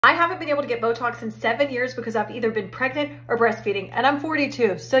I haven't been able to get Botox in 7 years because I've either been pregnant or breastfeeding, and I'm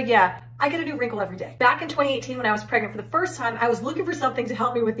 42. So yeah, I get a new wrinkle every day. Back in 2018, when I was pregnant for the first time, I was looking for something to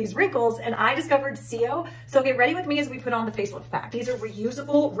help me with these wrinkles, and I discovered CO. So get ready with me as we put on the facelift pack. These are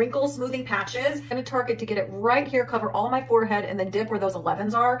reusable wrinkle smoothing patches. I'm gonna target to get it right here, cover all my forehead, and then dip where those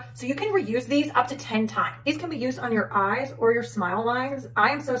 11s are. So you can reuse these up to 10 times. These can be used on your eyes or your smile lines. I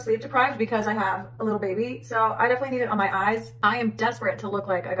am so sleep deprived because I have a little baby, so I definitely need it on my eyes. I am desperate to look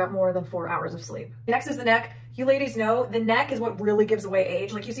like I got more than 4 hours of sleep. Next is the neck. You ladies know the neck is what really gives away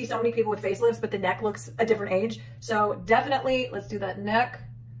age. Like, you see so many people with facelifts, but the neck looks a different age. So definitely, let's do that neck.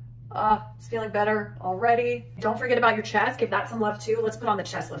 It's feeling better already. Don't forget about your chest. Give that some love too. Let's put on the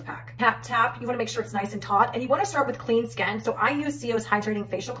chest lift pack. Tap, tap. You want to make sure it's nice and taut, and you want to start with clean skin. So I use CO's Hydrating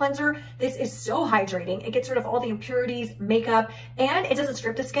Facial Cleanser. This is so hydrating. It gets rid of all the impurities, makeup, and it doesn't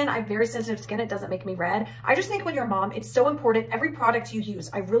strip the skin. I have very sensitive skin. It doesn't make me red. I just think when you're a mom, it's so important. Every product you use,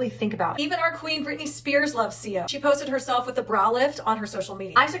 I really think about. Even our queen, Britney Spears, loves CO. She posted herself with the bra lift on her social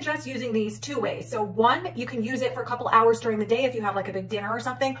media. I suggest using these 2 ways. So one, you can use it for a couple hours during the day if you have like a big dinner or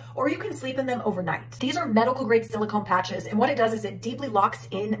something, or you can sleep in them overnight. These are medical grade silicone patches, and what it does is it deeply locks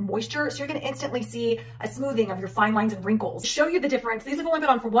in moisture, so you're going to instantly see a smoothing of your fine lines and wrinkles. To show you the difference, these have only been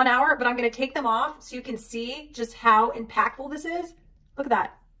on for 1 hour, but I'm going to take them off so you can see just how impactful this is. Look at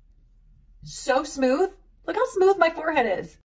that. So smooth. Look how smooth my forehead is.